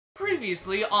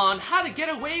Previously on How to Get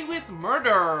Away with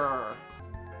Murder.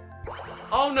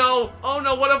 Oh no,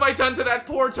 what have I done to that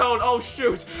poor toad? Oh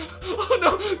shoot. Oh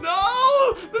no,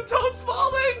 the toad's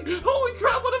falling. Holy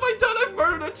crap, what have I done? I've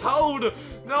murdered a toad.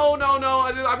 No,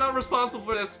 I'm not responsible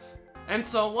for this. And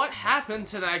so what happened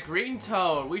to that green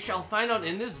toad? We shall find out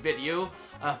in this video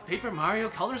of Paper Mario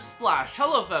Color Splash.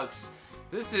 Hello folks,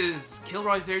 this is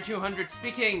Kilroy3200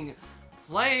 speaking,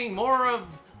 playing more of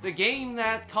the game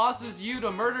that causes you to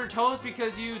murder toads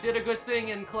because you did a good thing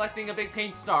in collecting a big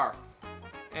paint star.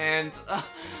 And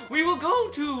we will go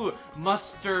to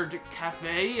Mustard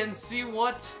Cafe and see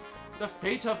what the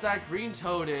fate of that green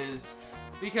toad is.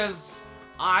 Because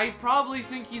I probably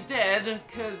think he's dead,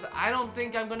 because I don't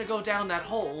think I'm gonna go down that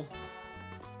hole.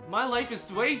 My life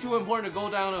is way too important to go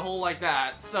down a hole like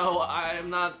that, so I'm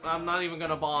not even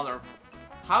gonna bother.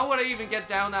 How would I even get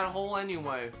down that hole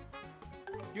anyway?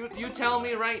 You tell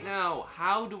me right now,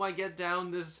 how do I get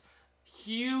down this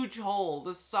huge hole,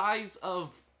 the size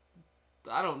of,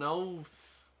 I don't know,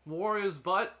 Wario's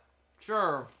butt?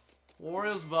 Sure,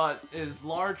 Wario's butt is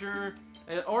larger,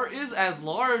 or is as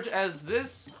large as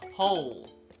this hole.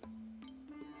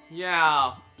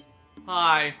 Yeah,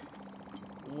 hi.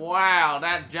 Wow,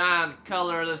 that giant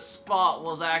colorless spot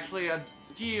was actually a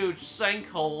huge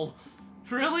sinkhole.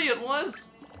 Really, it was?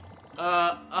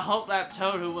 I hope that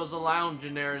toad who was a lounge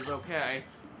in there is okay.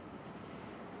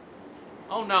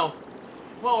 Oh no.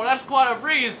 Whoa, that's quite a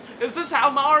breeze. Is this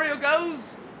how Mario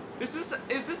goes? Is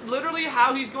this literally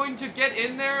how he's going to get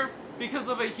in there because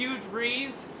of a huge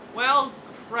breeze? Well,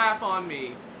 crap on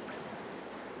me.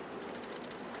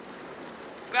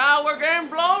 Ah, we're getting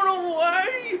blown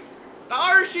away!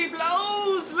 There she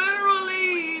blows!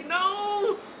 Literally!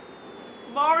 No!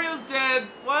 Mario's dead.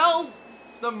 Well,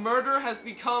 the murder has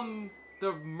become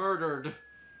the murdered.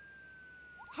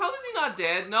 How is he not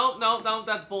dead? No,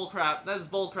 that's bullcrap. That is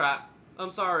bullcrap.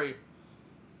 I'm sorry.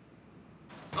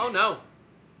 Oh no.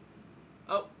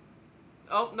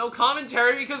 Oh, no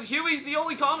commentary because Huey's the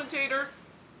only commentator.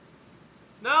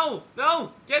 No,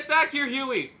 get back here,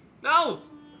 Huey. No,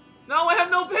 I have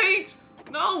no paint.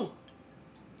 No.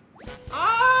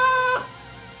 Ah!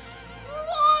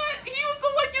 What? He was the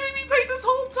one giving me paint this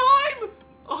whole time.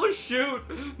 Oh shoot!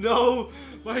 No!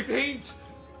 My paint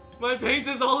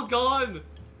is all gone!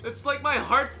 It's like my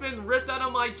heart's been ripped out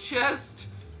of my chest!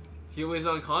 Huey's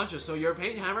unconscious, so your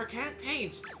paint hammer can't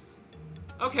paint!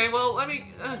 Okay, well, let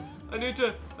me... I need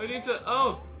to...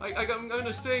 Oh! I'm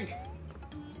gonna sink!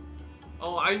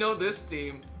 Oh, I know this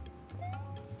theme.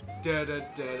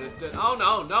 Oh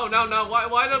no!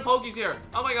 Why are the Pokeys here?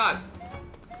 Oh my god!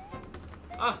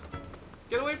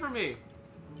 Get away from me!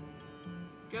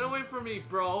 Get away from me,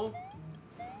 bro.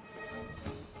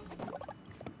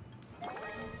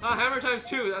 Hammer times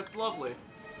 2. That's lovely.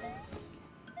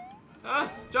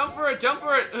 Jump for it.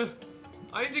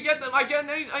 I need to get them.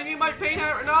 I need my paint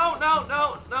hammer. No.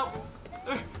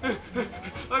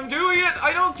 I'm doing it.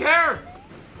 I don't care.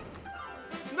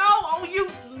 No. Oh, you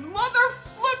mother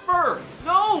flipper.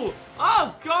 No.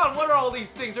 Oh, God. What are all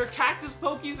these things? They're cactus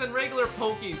Pokeys and regular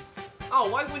Pokeys. Oh,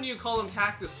 why wouldn't you call them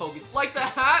cactus Pokeys? Like the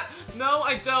hat? No,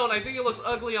 I don't. I think it looks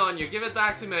ugly on you. Give it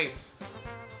back to me.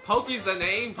 Pokey's the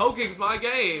name. Poking's my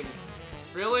game.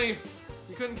 Really?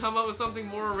 You couldn't come up with something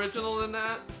more original than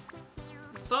that?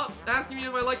 Stop asking me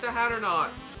if I like the hat or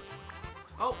not.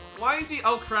 Oh, why is he?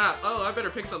 Oh, crap. Oh, I better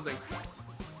pick something.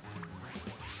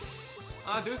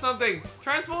 Do something.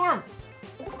 Transform!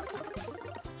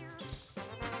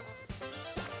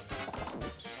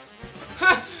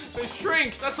 They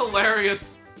shrink! That's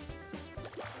hilarious!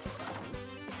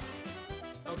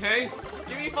 Okay,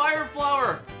 give me Fire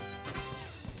Flower!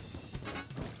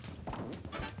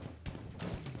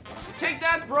 Take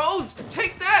that, bros!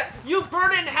 Take that! You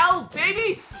burn in hell,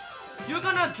 baby! You're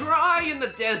gonna dry in the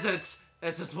desert,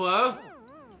 as it were.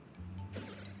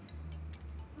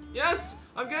 Yes!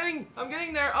 I'm getting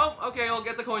there! Oh, okay, I'll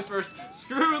get the coins first.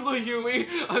 Screw the Huey!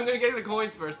 I'm gonna get the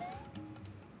coins first.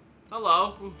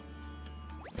 Hello.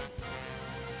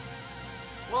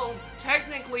 Well,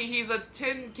 technically he's a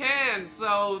tin can,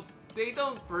 so they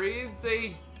don't breathe,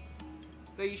 they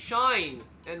shine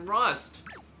and rust.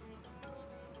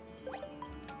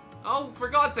 Oh, for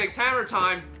God's sakes, hammer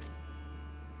time.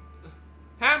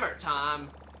 Hammer time.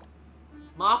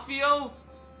 Mafia?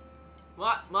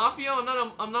 What? Mafia?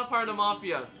 I'm not part of the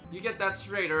Mafia. You get that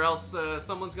straight or else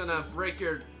someone's gonna break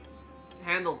your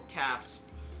handle caps.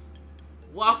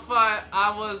 What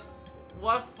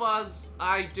was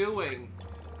I doing?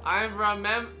 I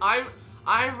remember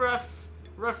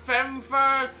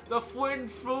the Twin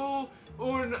Fu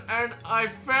and I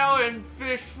fell in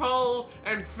fish hole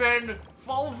and then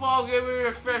fall gave me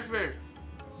a fish.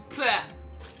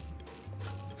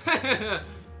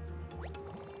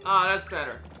 Ah, that's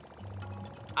better.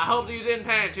 I hope you didn't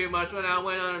panic too much when I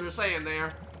went under the sand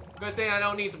there. Good thing I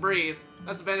don't need to breathe.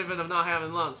 That's the benefit of not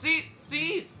having lungs.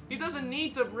 See? He doesn't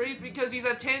need to breathe because he's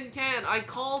a tin can. I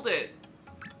called it.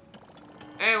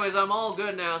 Anyways, I'm all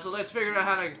good now, so let's figure out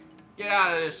how to get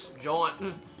out of this joint.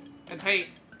 And paint.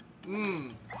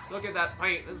 Look at that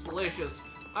paint. It's delicious.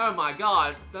 Oh my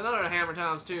god. Another hammer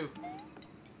times too.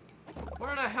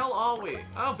 Where the hell are we?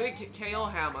 Oh, big KO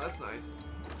hammer. That's nice.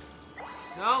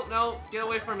 No. Get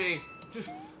away from me.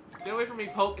 Get away from me,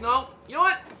 Poke. No. You know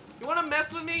what? You want to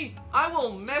mess with me? I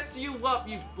will mess you up,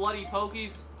 you bloody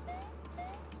Pokeys.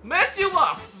 Mess you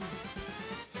up!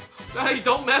 Hey,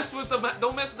 don't mess with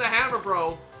the hammer,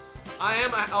 bro. I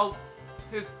am a, oh,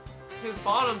 his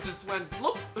bottom just went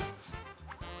bloop.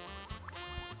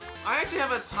 I actually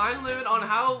have a time limit on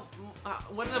how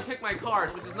when to pick my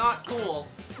cards, which is not cool.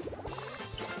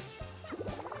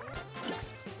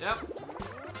 Yep,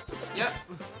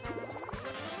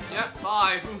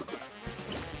 5.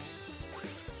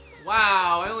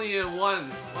 Wow, I only needed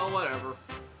 1. Well, whatever.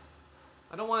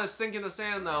 I don't want to sink in the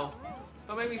sand, though.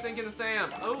 Don't make me sink in the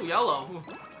sand. Oh, yellow.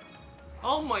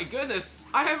 Oh my goodness.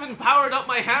 I haven't powered up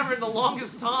my hammer in the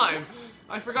longest time.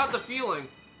 I forgot the feeling.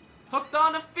 Hooked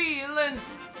on a feeling.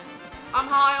 I'm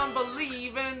high on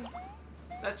believing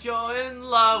that you're in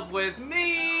love with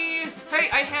me. Hey,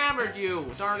 I hammered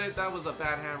you. Darn it, that was a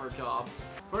bad hammer job.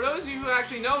 For those of you who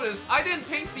actually noticed, I didn't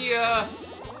paint the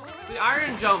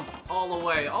iron jump all the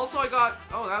way. Also, I got...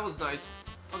 Oh, that was nice.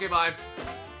 Okay, bye.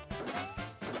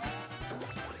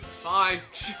 Bye.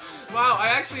 Wow, I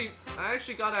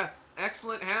actually got an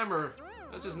excellent hammer,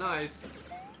 which is nice.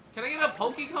 Can I get a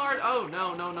Poke card? Oh,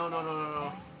 no. No,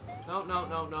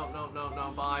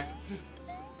 bye.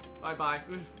 Bye.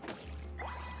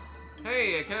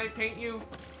 Hey, can I paint you?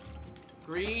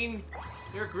 Green?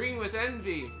 You're green with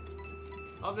envy.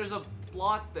 Oh, there's a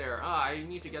blot there. Ah, I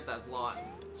need to get that blot.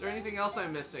 Is there anything else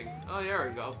I'm missing? Oh, there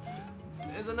we go.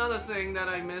 There's another thing that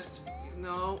I missed.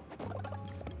 No.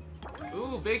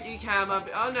 Ooh, big E-Cam.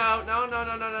 Oh,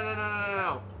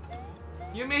 no.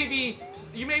 You may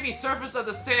be surface of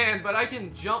the sand, but I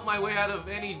can jump my way out of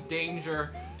any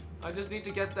danger. I just need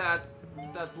to get that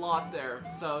blot there.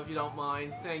 So, if you don't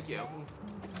mind, thank you.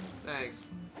 Thanks.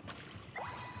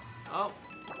 Oh,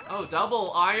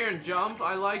 double iron jump.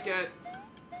 I like it.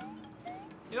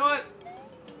 You know what?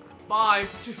 Bye.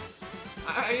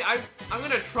 I'm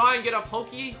gonna try and get a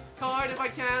Poke card if I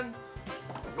can.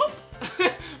 Bloop.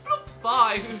 Bloop.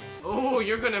 Bye. Oh,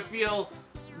 you're gonna feel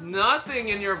nothing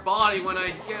in your body when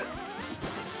I get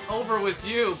over with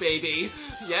you, baby.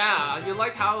 Yeah, you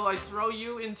like how I throw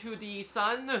you into the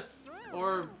sun?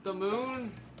 Or the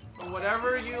moon? Or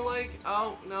whatever you like?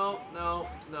 Oh, no.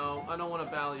 I don't want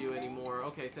to battle you anymore.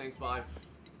 Okay, thanks, bye.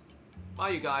 Bye,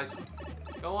 you guys.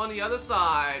 Go on the other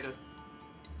side.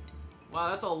 Wow,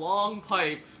 that's a long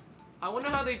pipe. I wonder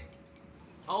how they...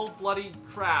 Oh, bloody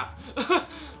crap.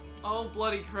 Oh,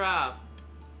 bloody crap.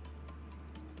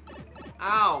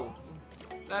 Ow.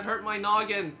 That hurt my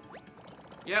noggin.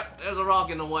 Yep, there's a rock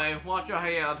in the way. Watch your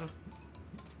head.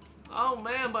 Oh,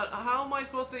 man, but how am I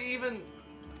supposed to even...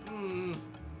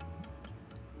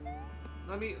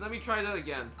 Let me try that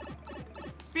again.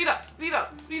 Speed up!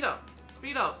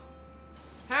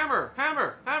 Hammer!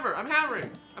 I'm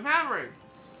hammering!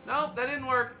 Nope, that didn't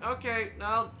work. Okay,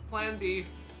 now plan B.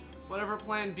 Whatever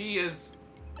plan B is.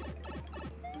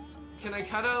 Can I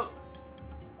cut out?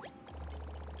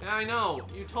 Yeah, I know.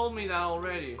 You told me that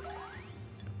already.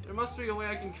 There must be a way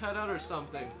I can cut out or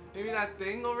something. Maybe that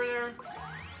thing over there?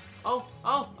 Oh!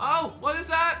 What is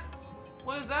that?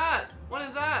 What is that?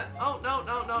 Oh,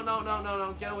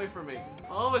 no. Get away from me.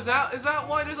 Oh, is that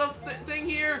why there's a thing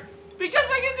here? Because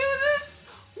I can do this!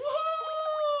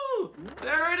 Woohoo!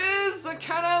 There it is! A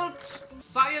cutout!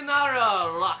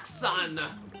 Sayonara, Roxanne!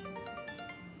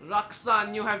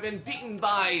 Roxanne, you have been beaten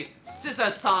by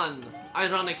Scissor-san!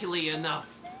 Ironically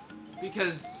enough.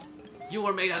 Because you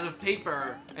were made out of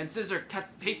paper, and Scissor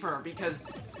cuts paper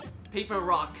because Paper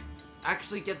Rock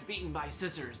actually gets beaten by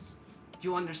scissors. Do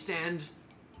you understand?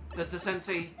 Does the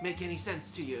sensei make any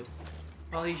sense to you?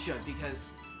 Well, he should,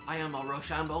 because I am a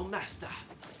Rochambeau master.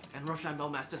 And Rochambeau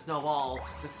masters know all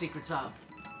the secrets of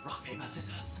rock, paper,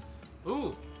 scissors.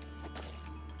 Ooh.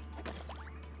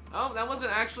 Oh, that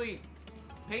wasn't actually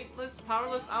paintless,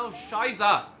 powerless. Oh,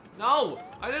 shiza. No,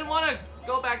 I didn't want to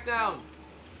go back down.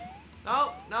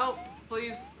 No,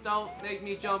 please don't make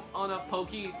me jump on a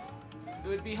Pokey. It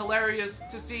would be hilarious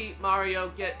to see Mario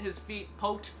get his feet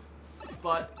poked,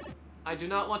 but I do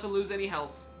not want to lose any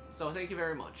health, so thank you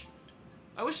very much.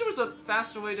 I wish there was a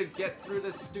faster way to get through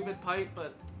this stupid pipe,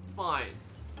 but Fine.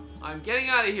 I'm getting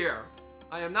out of here.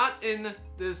 I am not in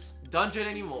this dungeon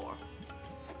anymore.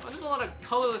 Oh, there's a lot of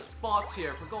colorless spots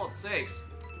here, for God's sakes.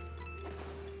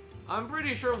 I'm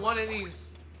pretty sure one of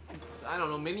these, I don't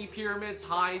know, mini pyramids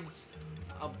hides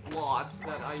a blot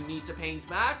that I need to paint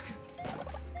back.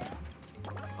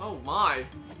 Oh my.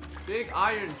 Big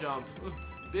iron jump.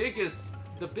 Biggest.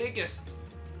 The biggest.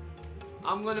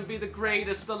 I'm gonna be the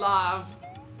greatest alive.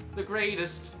 The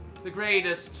greatest. The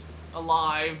greatest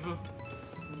alive.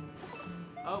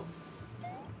 Oh.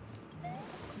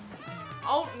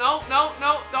 Oh, no, no,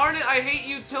 no. Darn it, I hate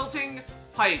you tilting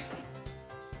pipe.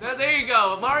 There you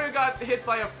go. Mario got hit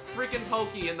by a freaking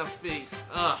Pokey in the feet.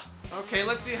 Ugh. Okay,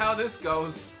 let's see how this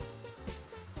goes.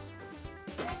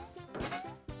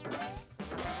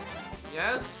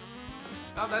 Yes?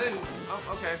 Oh, that didn't... Oh,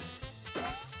 okay.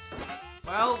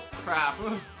 Well, crap.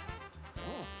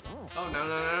 Oh, no, no,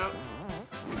 no.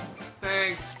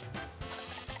 Thanks.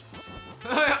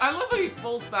 I love how he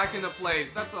folds back into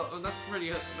place. That's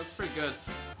pretty good.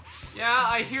 Yeah,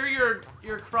 I hear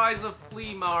your cries of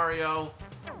plea, Mario.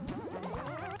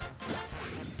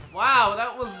 Wow,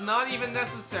 that was not even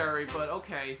necessary, but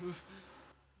okay.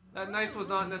 That nice was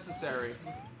not necessary.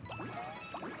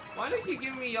 Why did you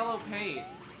give me yellow paint?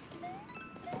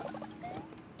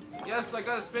 Yes, I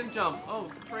got a spin jump.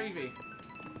 Oh, gravy.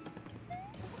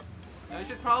 I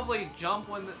should probably jump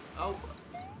when the... Oh.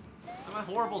 I'm a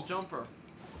horrible jumper.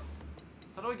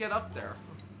 How do I get up there?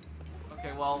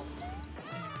 Okay, well...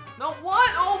 No,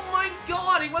 what? Oh my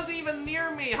god, he wasn't even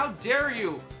near me! How dare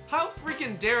you? How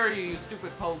freaking dare you, you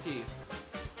stupid Pokey?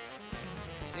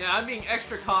 Yeah, I'm being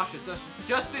extra cautious, that's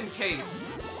just in case.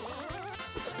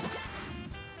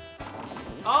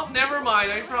 Oh, never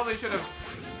mind, I probably should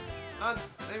have...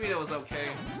 maybe that was okay.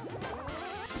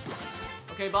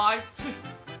 Okay, bye.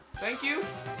 Thank you.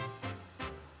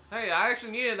 Hey, I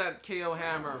actually needed that KO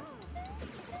hammer.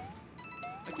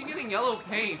 I keep getting yellow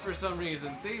paint for some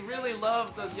reason. They really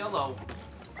love the yellow.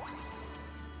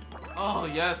 Oh,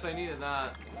 yes, I needed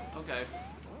that. Okay.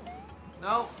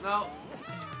 No, no.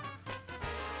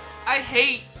 I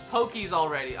hate Pokeys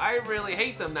already. I really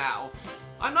hate them now.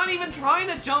 I'm not even trying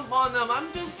to jump on them.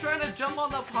 I'm just trying to jump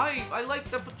on the pipe. I like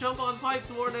to jump on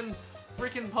pipes more than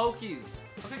freaking Pokeys.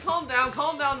 Okay, calm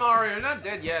down, Mario. You're not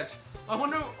dead yet. I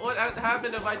wonder what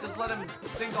happened if I just let him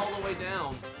sink all the way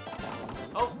down.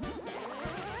 Oh.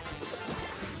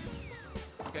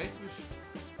 Okay.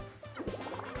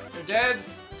 You're dead.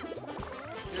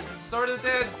 You're sort of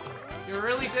dead. You're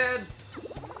really dead.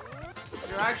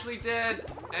 You're actually dead.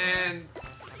 And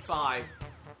bye.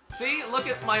 See, look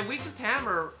at my weakest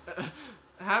hammer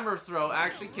throw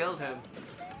actually killed him.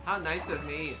 How nice of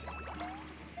me.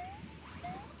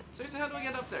 Seriously, how do I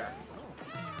get up there?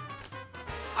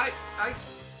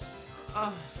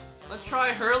 Let's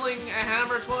try hurling a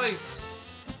hammer twice.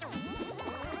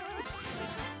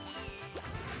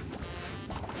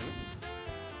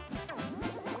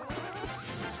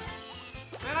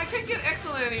 Man, I can't get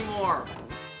excellent anymore.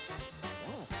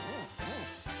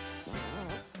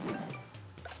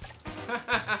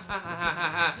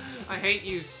 I hate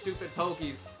you, stupid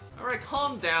Pokeys. Alright,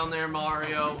 calm down there,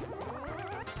 Mario.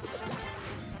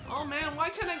 Oh man, why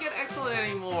can't I get excellent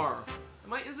anymore?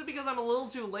 Is it because I'm a little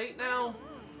too late now?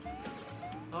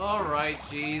 Alright,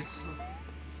 jeez.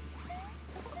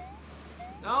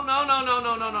 No, no, no, no,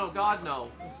 no, no, no, God, no.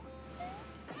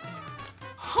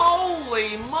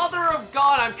 Holy mother of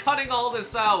God, I'm cutting all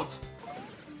this out!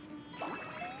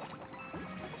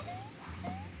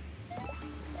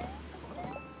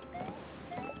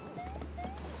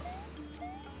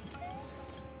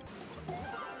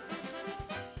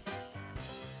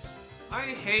 I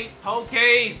hate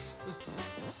Pokeys!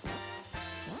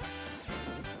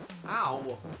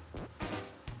 Ow.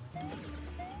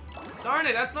 Darn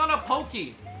it, that's not a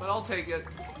Pokey, but I'll take it.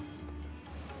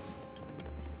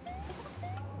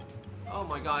 Oh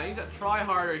my god, I need to try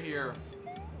harder here.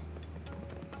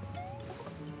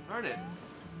 Darn it.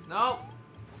 No.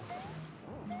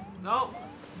 No.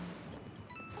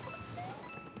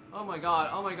 Oh my god,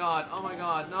 oh my god, oh my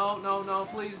god. No, no, no,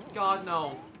 please, God,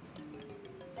 no.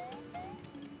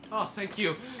 Oh, thank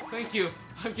you. Thank you.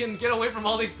 I can get away from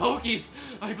all these Pokeys.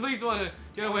 I please want to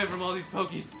get away from all these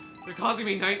Pokeys. They're causing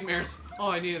me nightmares. Oh,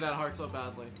 I needed that heart so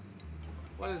badly.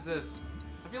 What is this?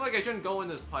 I feel like I shouldn't go in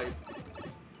this pipe.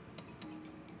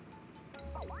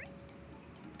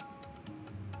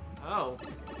 Oh.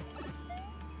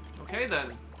 Okay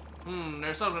then.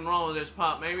 There's something wrong with this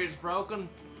pot. Maybe it's broken.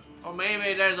 Or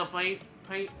maybe there's a paint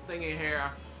thingy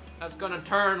here that's gonna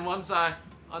turn once I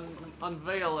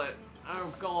unveil it.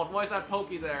 Oh god, why is that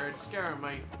Pokey there? It's scaring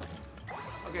me.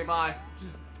 Okay, bye.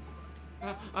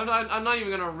 I'm not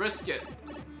even gonna risk it.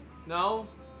 No,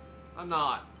 I'm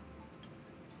not.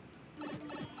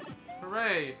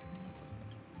 Hooray.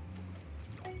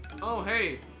 Oh,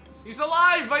 hey. He's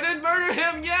alive! I didn't murder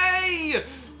him! Yay!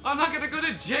 I'm not gonna go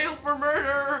to jail for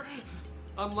murder!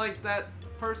 Unlike that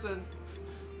person.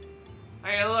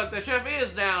 Hey, look, the chef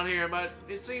is down here, but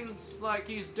it seems like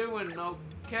he's doing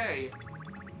okay.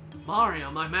 Mario,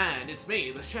 my man, it's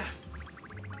me, the chef.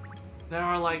 There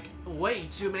are, like, way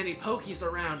too many Pokeys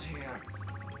around here.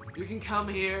 You can come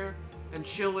here and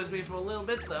chill with me for a little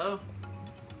bit, though.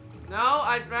 No,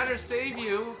 I'd rather save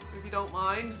you, if you don't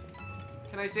mind.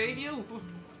 Can I save you?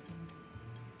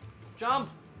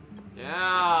 Jump!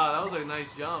 Yeah, that was a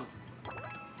nice jump.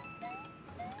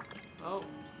 Oh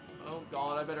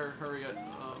god, I better hurry it.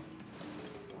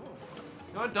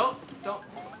 No, don't.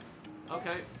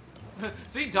 Okay.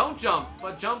 See, don't jump,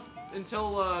 but jump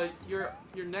until your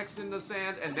neck's in the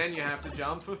sand, and then you have to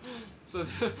jump. So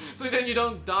then you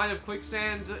don't die of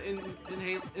quicksand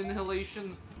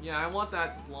inhalation. Yeah, I want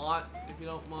that lot, if you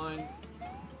don't mind.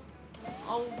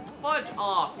 Oh, fudge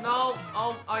off! No!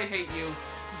 Oh, I hate you.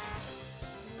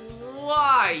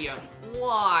 Why?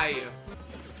 Why?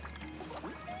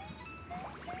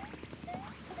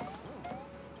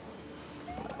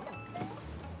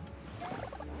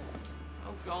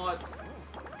 Oh god.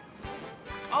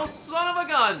 Oh, son of a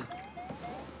gun!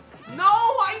 No!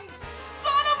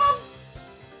 Son of a...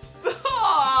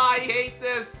 Oh, I hate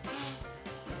this!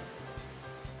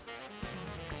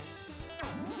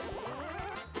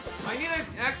 I need an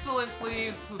excellent,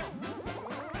 please.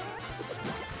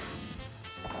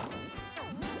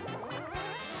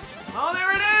 Oh,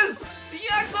 there it is! The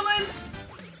excellent!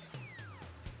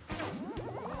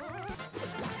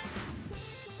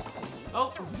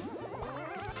 Oh.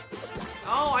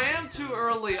 Oh, I am too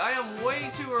early. I am way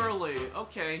too early.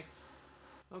 Okay.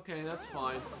 Okay, that's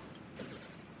fine.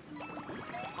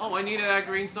 Oh, I needed that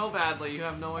green so badly. You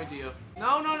have no idea.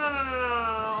 No.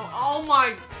 Oh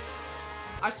my...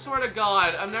 I swear to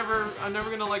God, I'm never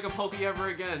gonna like a Pokey ever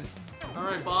again.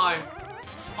 Alright, bye.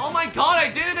 Oh my god,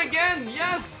 I did it again!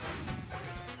 Yes!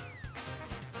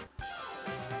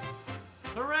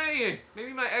 Hooray!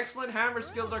 Maybe my excellent hammer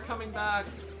skills are coming back.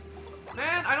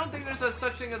 Man, I don't think there's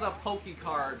such thing as a Pokey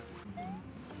card.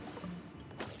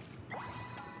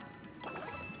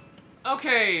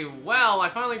 Okay, well, I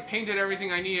finally painted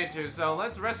everything I needed to, so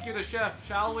let's rescue the chef,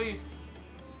 shall we?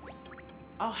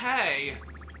 Oh, hey!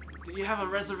 Do you have a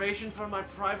reservation for my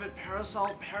private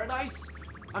parasol paradise?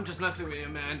 I'm just messing with you,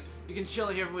 man. You can chill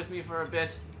here with me for a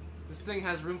bit. This thing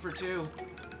has room for two.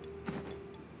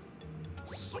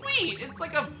 Sweet! It's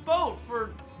like a boat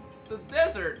for the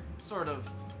desert, sort of.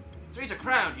 Three's a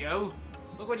crowd, yo.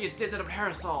 Look what you did to the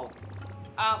parasol.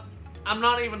 I'm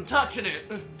not even touching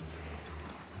it.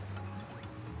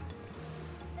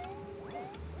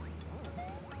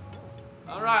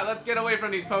 Alright, let's get away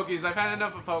from these Pokeys. I've had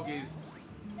enough of Pokeys.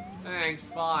 Thanks,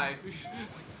 bye.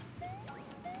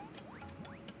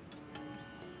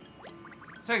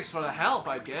 Thanks for the help,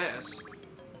 I guess.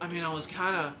 I mean, I was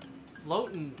kinda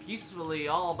floating peacefully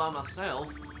all by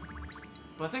myself.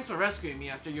 But thanks for rescuing me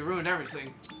after you ruined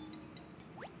everything.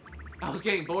 I was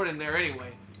getting bored in there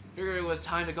anyway. Figured it was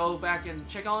time to go back and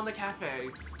check on the cafe.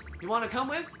 You wanna come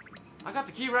with? I got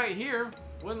the key right here.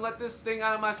 Wouldn't let this thing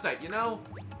out of my sight, you know?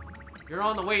 You're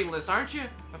on the waiting list, aren't you?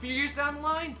 A few years down the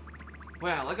line?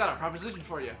 Well, I got a proposition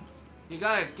for you. You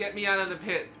gotta get me out of the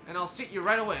pit, and I'll seat you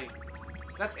right away.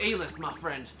 That's A-list, my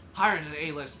friend. Higher than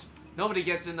A-list. Nobody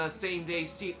gets in the same day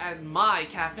seat at my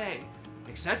cafe.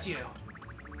 Except you.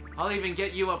 I'll even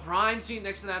get you a prime seat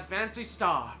next to that fancy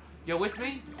star. You with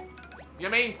me? You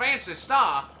mean fancy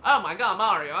star? Oh my god,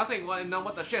 Mario, I think I know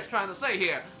what the chef's trying to say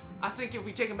here. I think if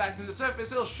we take him back to the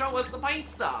surface, he'll show us the paint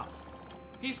star.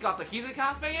 He's got the key to the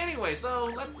cafe anyway, so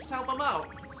let's help him out.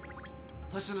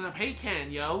 Listen to the paint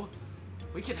can, yo.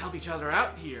 We can help each other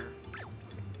out here.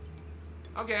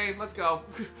 Okay, let's go.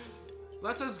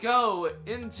 Let's us go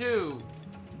into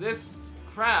this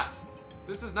crap.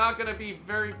 This is not gonna be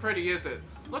very pretty, is it?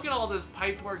 Look at all this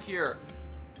pipe work here.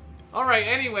 Alright,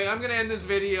 anyway, I'm gonna end this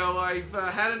video. I've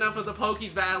had enough of the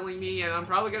Pokeys battling me, and I'm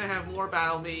probably gonna have more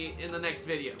battle me in the next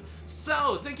video.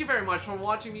 So, thank you very much for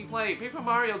watching me play Paper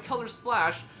Mario Color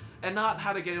Splash, and not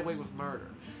How to Get Away with Murder.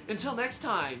 Until next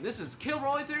time, this is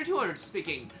Kilroy3200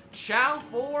 speaking. Ciao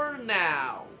for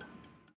now.